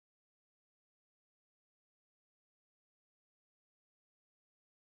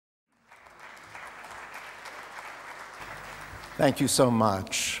Thank you so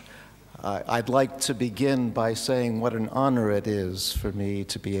much. I'd like to begin by saying what an honor it is for me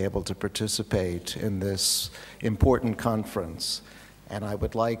to be able to participate in this important conference. And I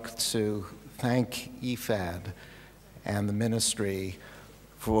would like to thank IFAD and the Ministry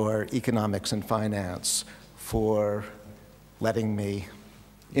for Economics and Finance for letting me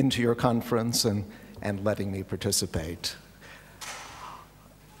into your conference and letting me participate.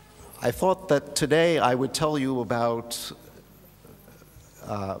 I thought that today I would tell you about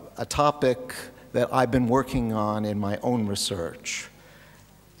a topic that I've been working on in my own research,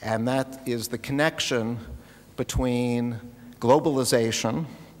 and that is the connection between globalization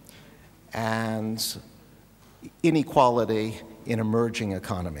and inequality in emerging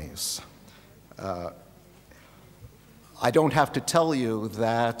economies. I don't have to tell you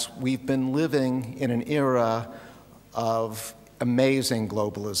that we've been living in an era of amazing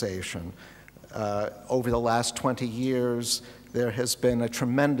globalization. Over the last 20 years, there has been a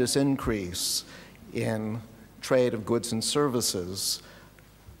tremendous increase in trade of goods and services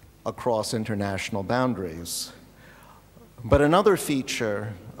across international boundaries. But another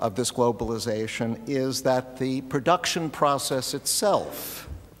feature of this globalization is that the production process itself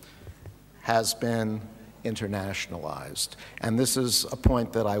has been internationalized. And this is a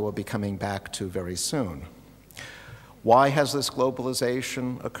point that I will be coming back to very soon. Why has this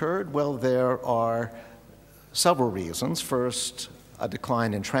globalization occurred? Well, there are several reasons. First, a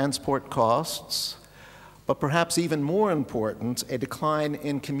decline in transport costs, but perhaps even more important, a decline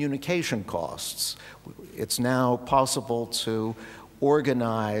in communication costs. It's now possible to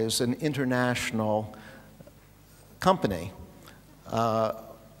organize an international company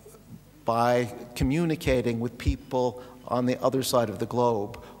by communicating with people on the other side of the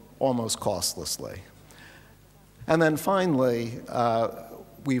globe almost costlessly. And then finally,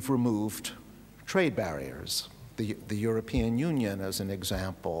 we've removed trade barriers. The European Union is an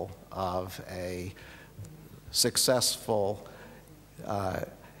example of a successful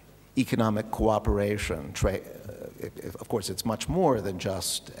economic cooperation. Of course, it's much more than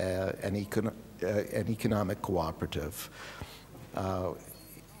just an economic cooperative.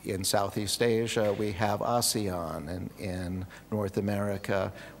 In Southeast Asia, we have ASEAN, and in North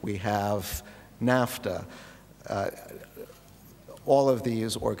America, we have NAFTA. All of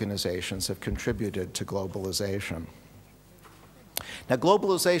these organizations have contributed to globalization. Now,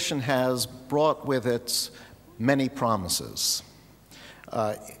 globalization has brought with it many promises.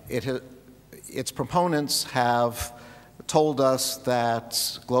 Its proponents have told us that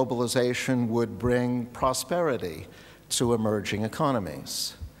globalization would bring prosperity to emerging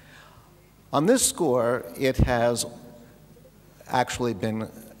economies. On this score, it has actually been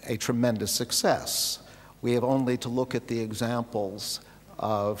a tremendous success. We have only to look at the examples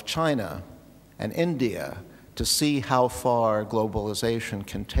of China and India to see how far globalization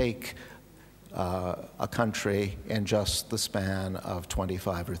can take a country in just the span of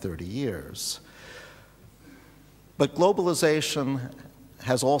 25 or 30 years. But globalization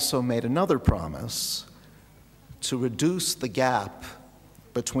has also made another promise to reduce the gap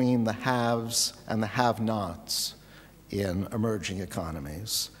between the haves and the have-nots in emerging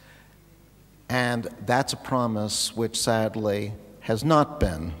economies. And that's a promise which sadly has not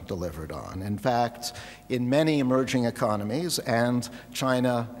been delivered on. In fact, in many emerging economies, and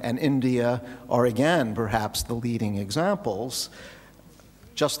China and India are again perhaps the leading examples,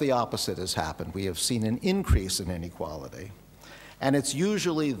 just the opposite has happened. We have seen an increase in inequality. And it's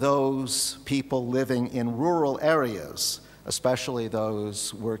usually those people living in rural areas, especially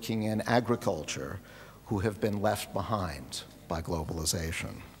those working in agriculture, who have been left behind by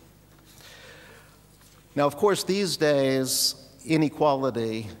globalization. Now, of course, these days,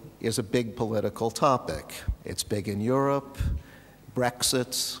 inequality is a big political topic. It's big in Europe.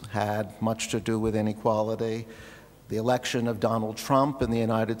 Brexit had much to do with inequality. The election of Donald Trump in the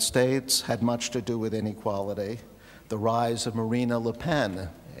United States had much to do with inequality. The rise of Marine Le Pen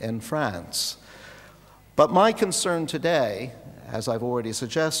in France. But my concern today, as I've already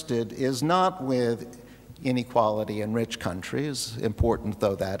suggested, is not with inequality in rich countries, important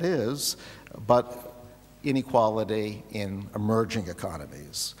though that is, but inequality in emerging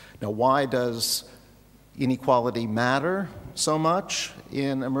economies. Now, why does inequality matter so much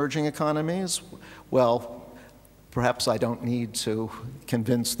in emerging economies? Well, perhaps I don't need to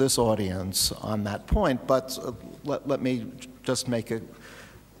convince this audience on that point, but let me just make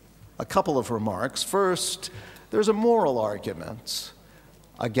a couple of remarks. First, there's a moral argument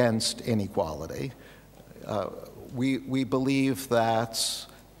against inequality. We believe that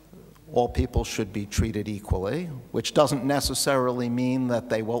all people should be treated equally, which doesn't necessarily mean that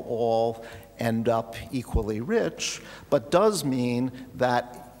they will all end up equally rich, but does mean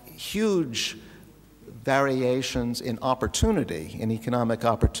that huge variations in opportunity, in economic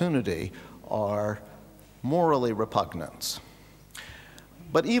opportunity, are morally repugnant.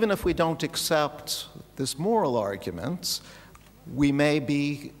 But even if we don't accept this moral argument, we may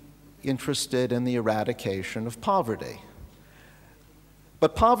be interested in the eradication of poverty.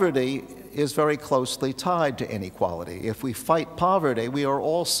 But poverty is very closely tied to inequality. If we fight poverty, we are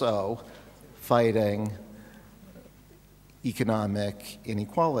also fighting economic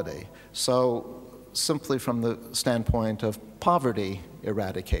inequality. So simply from the standpoint of poverty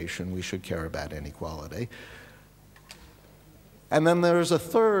eradication, we should care about inequality. And then there's a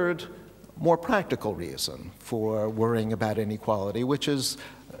third, more practical reason for worrying about inequality, which is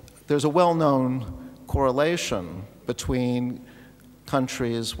there's a well-known correlation between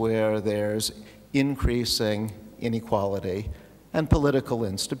countries where there's increasing inequality and political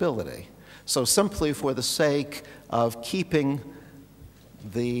instability. So simply for the sake of keeping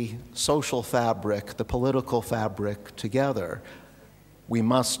the social fabric, the political fabric together, we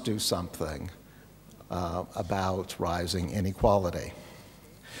must do something about rising inequality.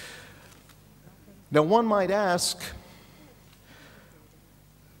 Now, one might ask,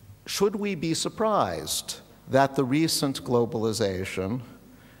 should we be surprised that the recent globalization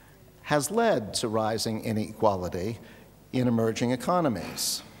has led to rising inequality in emerging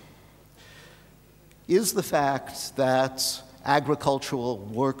economies? Is the fact that agricultural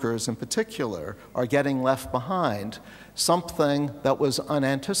workers in particular are getting left behind something that was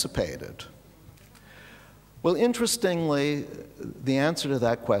unanticipated? Well, interestingly, the answer to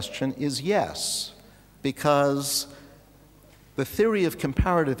that question is yes, because the theory of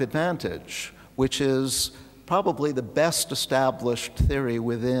comparative advantage, which is probably the best established theory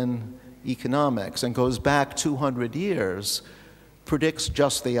within economics and goes back 200 years, predicts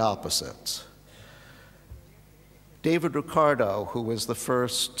just the opposite. David Ricardo, who was the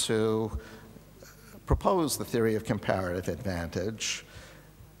first to propose the theory of comparative advantage,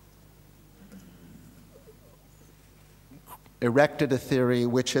 erected a theory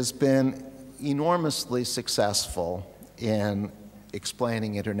which has been enormously successful in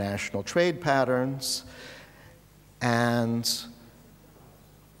explaining international trade patterns, and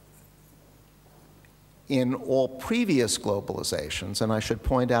in all previous globalizations, and I should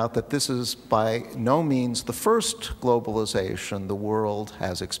point out that this is by no means the first globalization the world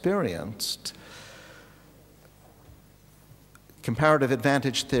has experienced, comparative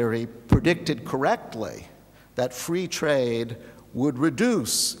advantage theory predicted correctly that free trade would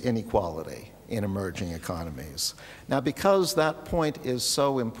reduce inequality in emerging economies. Now, because that point is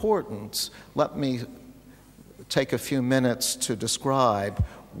so important, let me take a few minutes to describe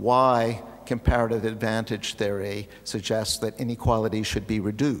why comparative advantage theory suggests that inequality should be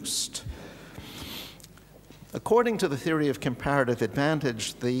reduced. According to the theory of comparative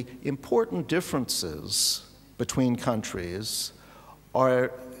advantage, the important differences between countries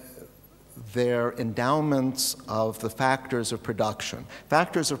are their endowments of the factors of production.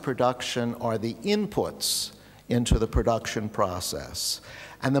 Factors of production are the inputs into the production process.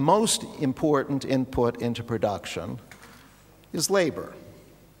 And the most important input into production is labor.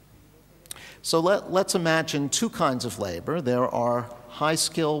 So let's imagine two kinds of labor. There are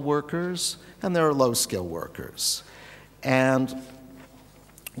high-skill workers and there are low-skill workers. And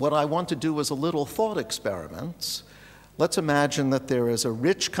what I want to do is a little thought experiment. Let's imagine that there is a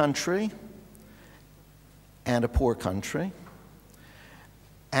rich country and a poor country.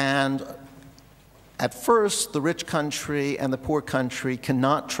 And at first, the rich country and the poor country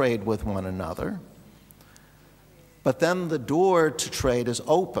cannot trade with one another. But then the door to trade is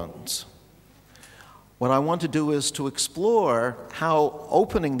opened. What I want to do is to explore how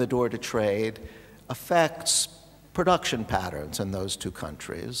opening the door to trade affects production patterns in those two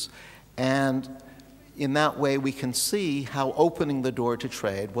countries. And in that way, we can see how opening the door to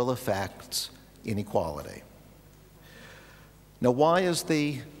trade will affect inequality. Now, why is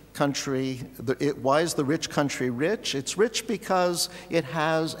the rich country rich? It's rich because it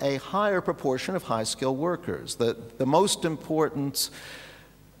has a higher proportion of high-skilled workers. The most important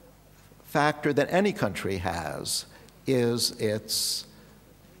factor that any country has is its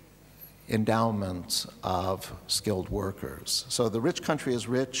endowment of skilled workers. So the rich country is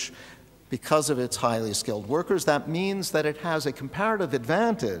rich because of its highly skilled workers. That means that it has a comparative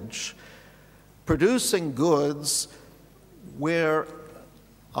advantage producing goods where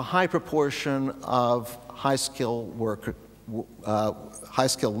a high proportion of high-skilled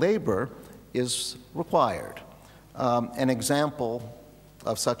labor is required. An example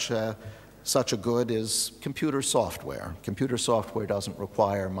of such a such a good is computer software. Computer software doesn't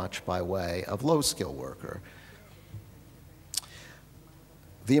require much by way of low-skill worker.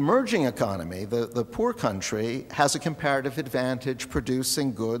 The emerging economy, the poor country, has a comparative advantage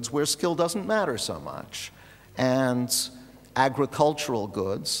producing goods where skill doesn't matter so much. And agricultural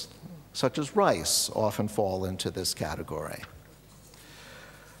goods, such as rice, often fall into this category.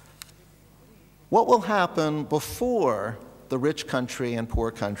 What will happen before the rich country and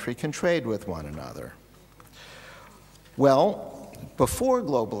poor country can trade with one another? Well, before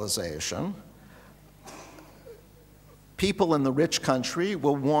globalization, people in the rich country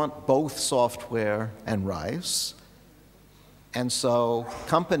will want both software and rice, and so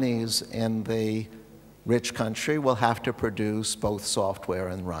companies in the rich country will have to produce both software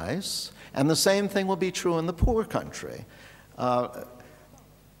and rice, and the same thing will be true in the poor country.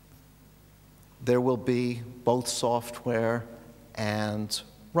 There will be both software and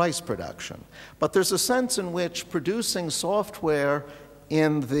rice production. But there's a sense in which producing software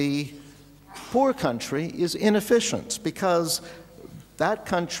in the poor country is inefficient because that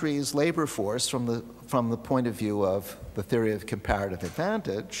country's labor force, from the point of view of the theory of comparative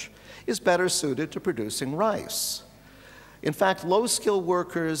advantage, is better suited to producing rice. In fact, low-skilled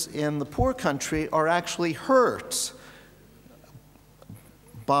workers in the poor country are actually hurt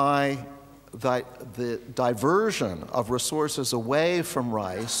by the diversion of resources away from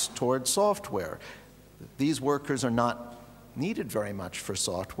rice towards software. These workers are not needed very much for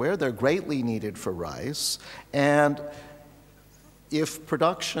software. They're greatly needed for rice. And if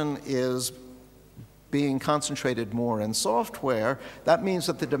production is being concentrated more in software, that means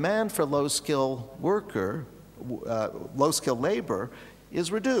that the demand for low-skill labor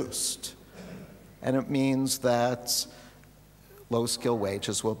is reduced. And it means that low-skill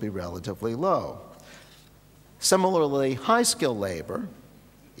wages will be relatively low. Similarly, high-skill labor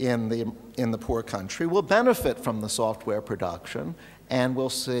in the poor country will benefit from the software production and will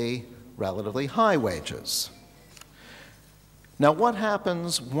see relatively high wages. Now, what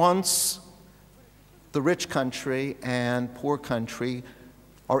happens once the rich country and poor country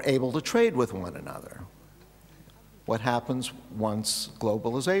are able to trade with one another? What happens once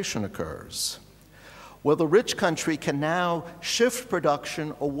globalization occurs? Well, the rich country can now shift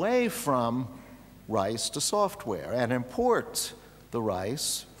production away from rice to software and import the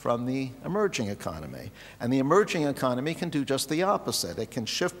rice from the emerging economy. And the emerging economy can do just the opposite. It can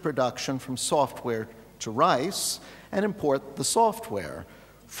shift production from software to rice and import the software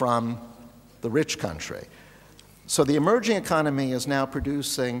from the rich country. So the emerging economy is now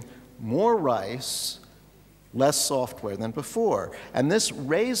producing more rice, less software than before. And this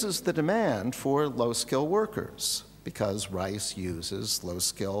raises the demand for low-skill workers because rice uses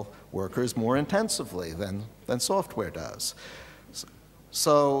low-skill workers more intensively than software does.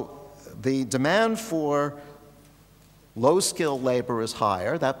 So the demand for low-skill labor is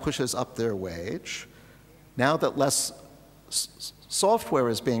higher. That pushes up their wage. Now that less software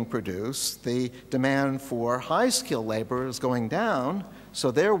is being produced, the demand for high-skill labor is going down,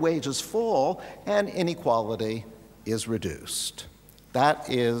 so their wages fall, and inequality is reduced. That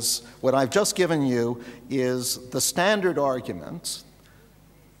is, what I've just given you is the standard argument,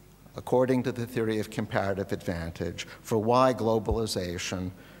 according to the theory of comparative advantage, for why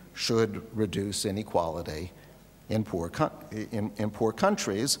globalization should reduce inequality in poor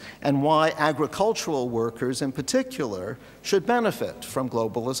countries, and why agricultural workers in particular should benefit from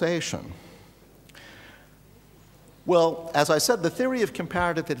globalization. Well, as I said, the theory of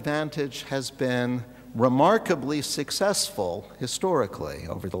comparative advantage has been remarkably successful historically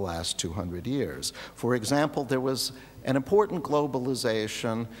over the last 200 years. For example, there was an important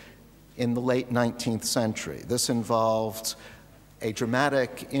globalization in the late 19th century. This involved a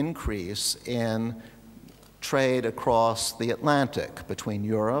dramatic increase in trade across the Atlantic between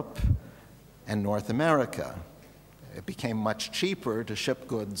Europe and North America. It became much cheaper to ship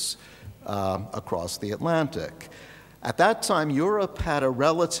goods across the Atlantic. At that time, Europe had a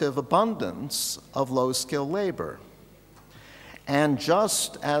relative abundance of low-skilled labor. And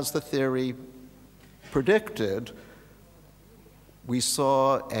just as the theory predicted, we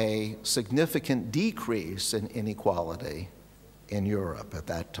saw a significant decrease in inequality in Europe at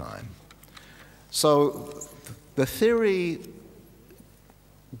that time. So the theory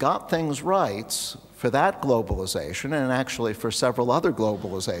got things right for that globalization, and actually for several other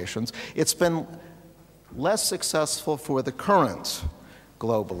globalizations. It's been less successful for the current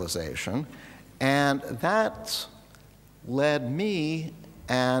globalization, and that led me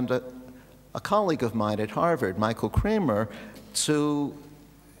and a colleague of mine at Harvard, Michael Kremer, to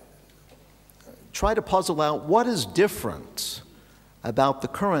try to puzzle out what is different about the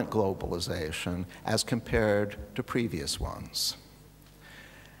current globalization as compared to previous ones.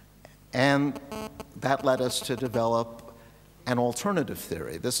 And that led us to develop an alternative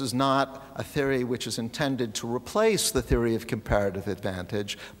theory. This is not a theory which is intended to replace the theory of comparative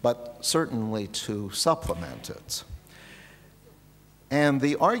advantage, but certainly to supplement it. And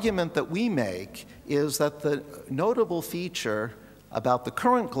the argument that we make is that the notable feature about the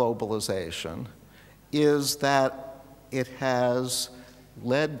current globalization is that it has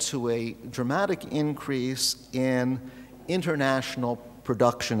led to a dramatic increase in international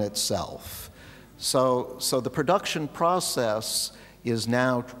production itself. So the production process is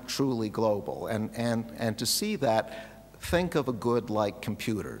now truly global. And to see that, think of a good like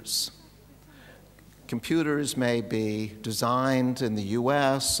computers. Computers may be designed in the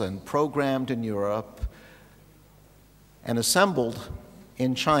US and programmed in Europe and assembled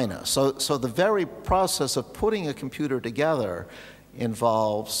in China. So the very process of putting a computer together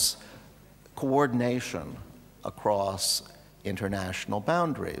involves coordination across international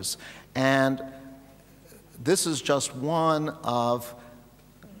boundaries. And this is just one of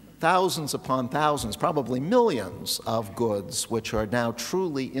thousands upon thousands, probably millions of goods which are now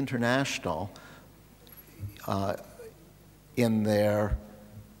truly international in their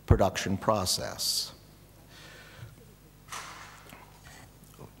production process.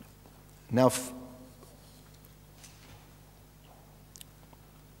 Now,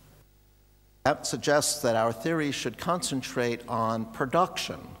 that suggests that our theory should concentrate on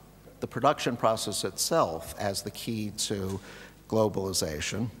production, the production process itself, as the key to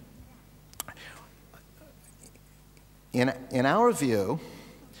globalization. In our view,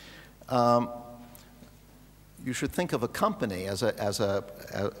 you should think of a company as a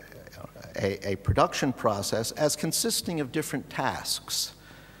production process as consisting of different tasks.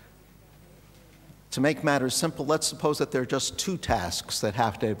 To make matters simple, let's suppose that there are just two tasks that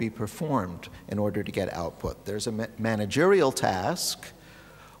have to be performed in order to get output. There's a managerial task,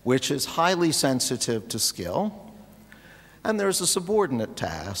 which is highly sensitive to skill, and there's a subordinate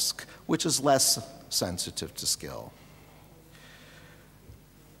task, which is less sensitive to skill.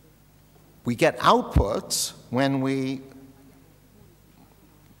 We get outputs when we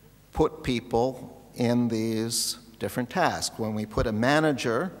put people in these different tasks. When we put a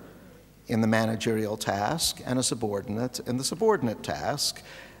manager in the managerial task and a subordinate in the subordinate task.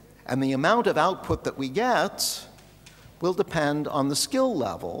 And the amount of output that we get will depend on the skill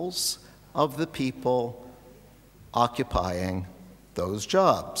levels of the people occupying those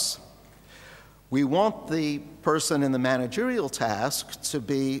jobs. We want the person in the managerial task to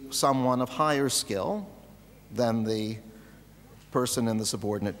be someone of higher skill than the person in the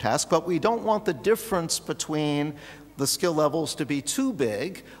subordinate task, but we don't want the difference between the skill levels to be too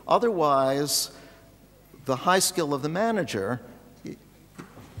big. Otherwise, the high skill of the manager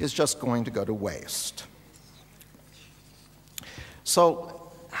is just going to go to waste.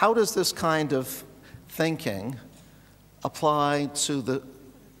 So how does this kind of thinking apply to the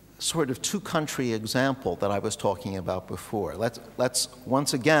sort of two-country example that I was talking about before? Let's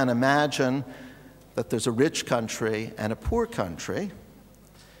once again imagine that there's a rich country and a poor country.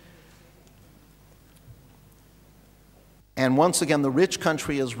 And once again, the rich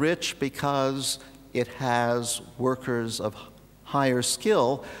country is rich because it has workers of higher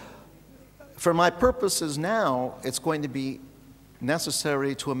skill. For my purposes now, it's going to be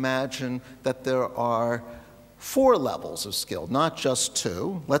necessary to imagine that there are 4 levels of skill, not just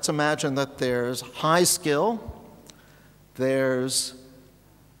 2. Let's imagine that there's high skill, there's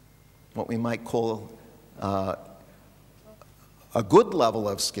what we might call a good level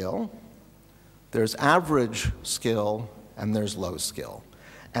of skill, there's average skill, and there's low skill.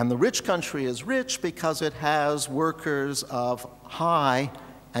 And the rich country is rich because it has workers of high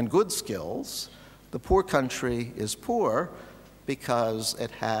and good skills. The poor country is poor because it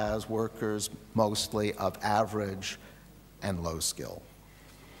has workers mostly of average and low skill.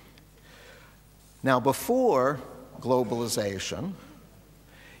 Now, before globalization,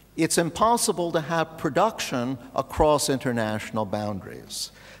 it's impossible to have production across international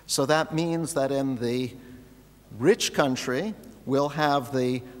boundaries. So that means that in the rich country, we'll have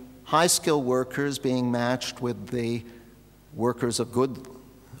the high-skill workers being matched with the workers of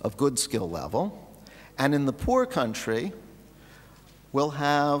good skill level. And in the poor country, we'll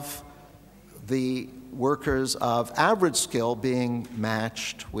have the workers of average skill being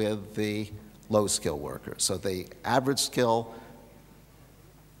matched with the low-skill workers. So the average skill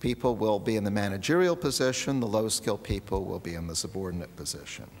people will be in the managerial position, the low-skill people will be in the subordinate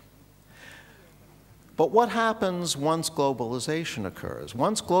position. But what happens once globalization occurs?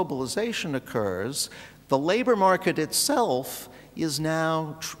 Once globalization occurs, the labor market itself is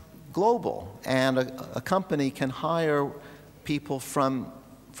now global, and a company can hire people from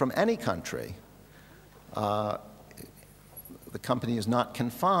any country. The company is not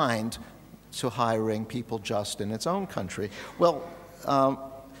confined to hiring people just in its own country. Well,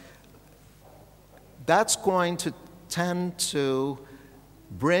 that's going to tend to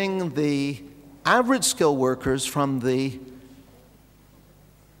bring the average skilled workers from the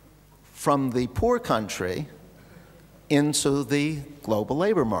poor country into the global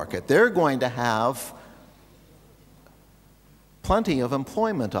labor market. They're going to have plenty of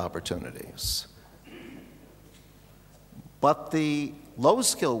employment opportunities. But the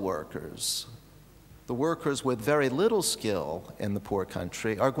low-skilled workers, the workers with very little skill in the poor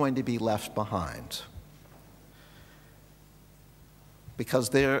country, are going to be left behind because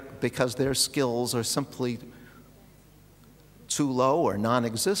their skills are simply too low or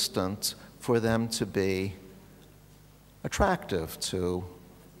non-existent for them to be attractive to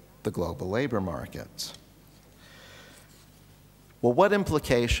the global labor market. Well, what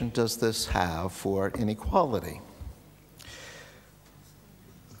implication does this have for inequality?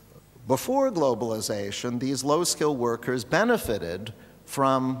 Before globalization, these low-skilled workers benefited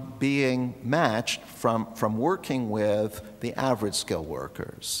from being matched, from working with the average skilled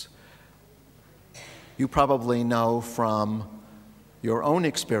workers. You probably know from your own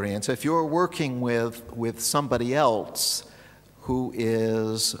experience, if you're working with somebody else who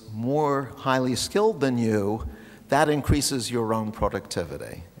is more highly skilled than you, that increases your own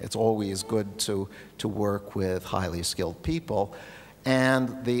productivity. It's always good to work with highly skilled people.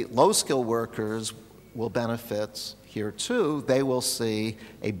 And the low-skilled workers will benefit here too. They will see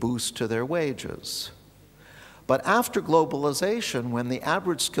a boost to their wages. But after globalization, when the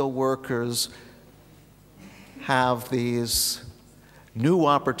average skilled workers have these new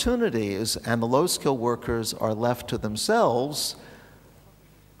opportunities and the low-skilled workers are left to themselves,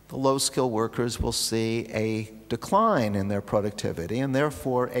 the low-skilled workers will see a decline in their productivity and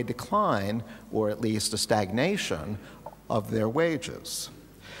therefore a decline, or at least a stagnation, of their wages.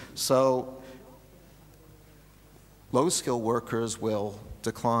 So low-skilled workers will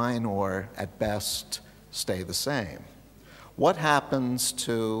decline or, at best, stay the same. What happens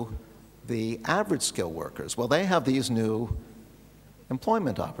to the average skilled workers? Well, they have these new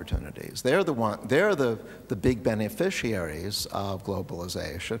employment opportunities. They're the big beneficiaries of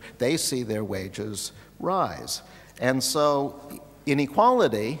globalization. They see their wages rise. And so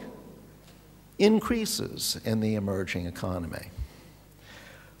inequality increases in the emerging economy.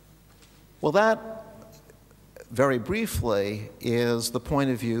 Well, that, very briefly, is the point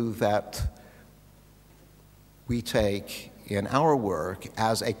of view that we take in our work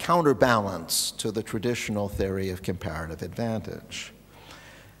as a counterbalance to the traditional theory of comparative advantage.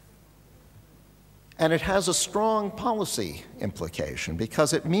 And it has a strong policy implication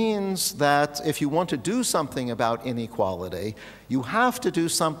because it means that if you want to do something about inequality, you have to do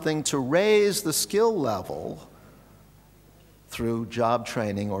something to raise the skill level through job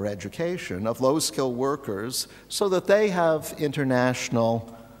training or education of low-skilled workers so that they have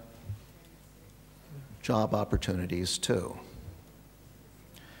international job opportunities too.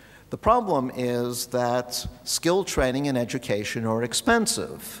 The problem is that skill training and education are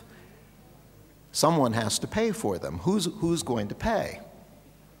expensive. Someone has to pay for them. Who's going to pay?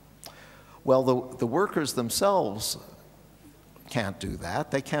 Well, the workers themselves can't do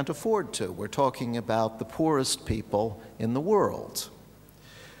that. They can't afford to. We're talking about the poorest people in the world.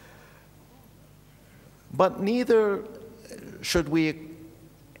 But neither should we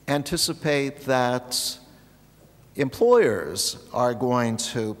anticipate that employers are going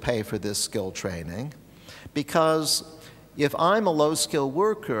to pay for this skill training, because if I'm a low-skilled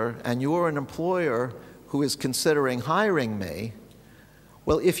worker and you're an employer who is considering hiring me,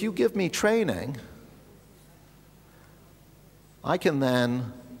 well, if you give me training, I can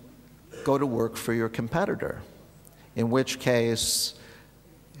then go to work for your competitor, in which case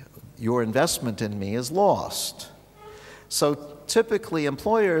your investment in me is lost. So typically,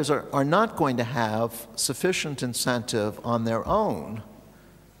 employers are not going to have sufficient incentive on their own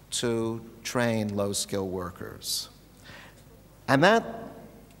to train low-skilled workers. And that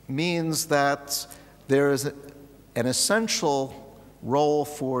means that there is an essential role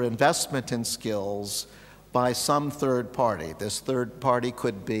for investment in skills by some third party. This third party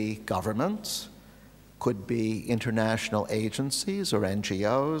could be governments, could be international agencies or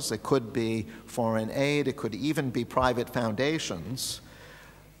NGOs, it could be foreign aid, it could even be private foundations,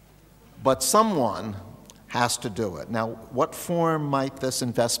 but someone has to do it. Now, what form might this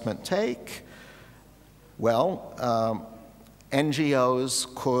investment take? Well,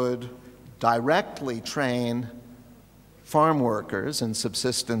 NGOs could directly train farm workers in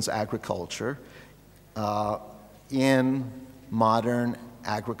subsistence agriculture in modern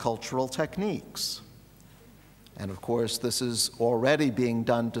agricultural techniques. And of course, this is already being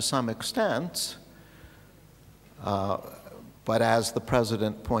done to some extent, but as the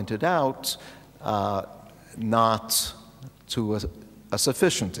President pointed out, not to a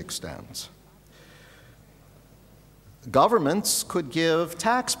sufficient extent. Governments could give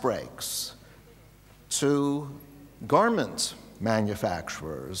tax breaks to garment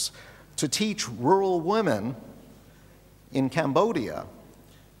manufacturers to teach rural women in Cambodia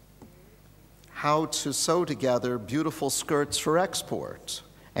how to sew together beautiful skirts for export,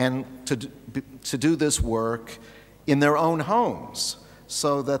 and to do this work in their own homes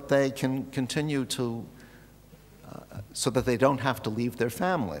so that they can continue to, so that they don't have to leave their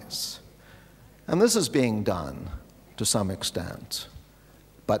families. And this is being done to some extent,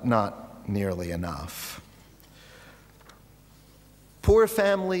 but not nearly enough. Poor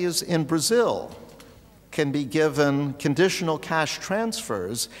families in Brazil can be given conditional cash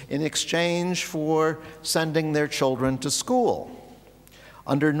transfers in exchange for sending their children to school.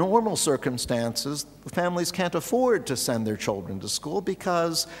 Under normal circumstances, the families can't afford to send their children to school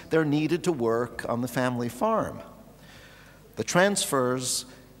because they're needed to work on the family farm. The transfers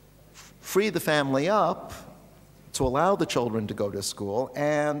free the family up to allow the children to go to school,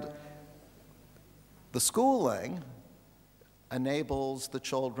 and the schooling enables the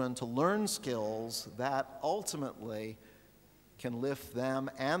children to learn skills that ultimately can lift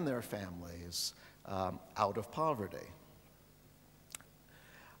them and their families out of poverty.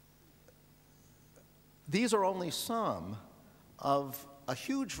 These are only some of a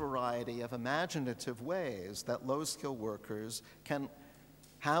huge variety of imaginative ways that low-skilled workers can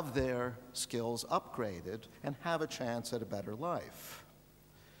have their skills upgraded and have a chance at a better life.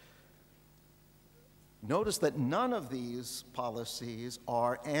 Notice that none of these policies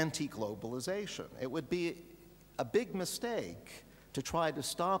are anti-globalization. It would be a big mistake to try to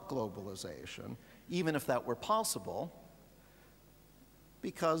stop globalization, even if that were possible,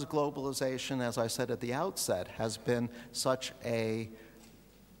 because globalization, as I said at the outset, has been such a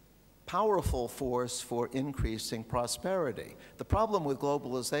powerful force for increasing prosperity. The problem with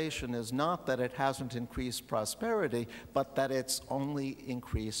globalization is not that it hasn't increased prosperity, but that it's only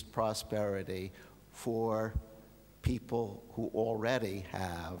increased prosperity for people who already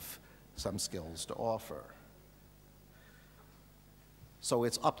have some skills to offer. So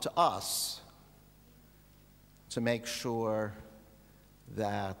it's up to us to make sure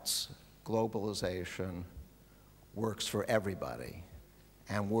that globalization works for everybody,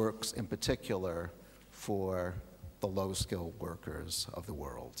 and works in particular for the low-skilled workers of the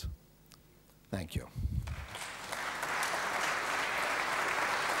world. Thank you.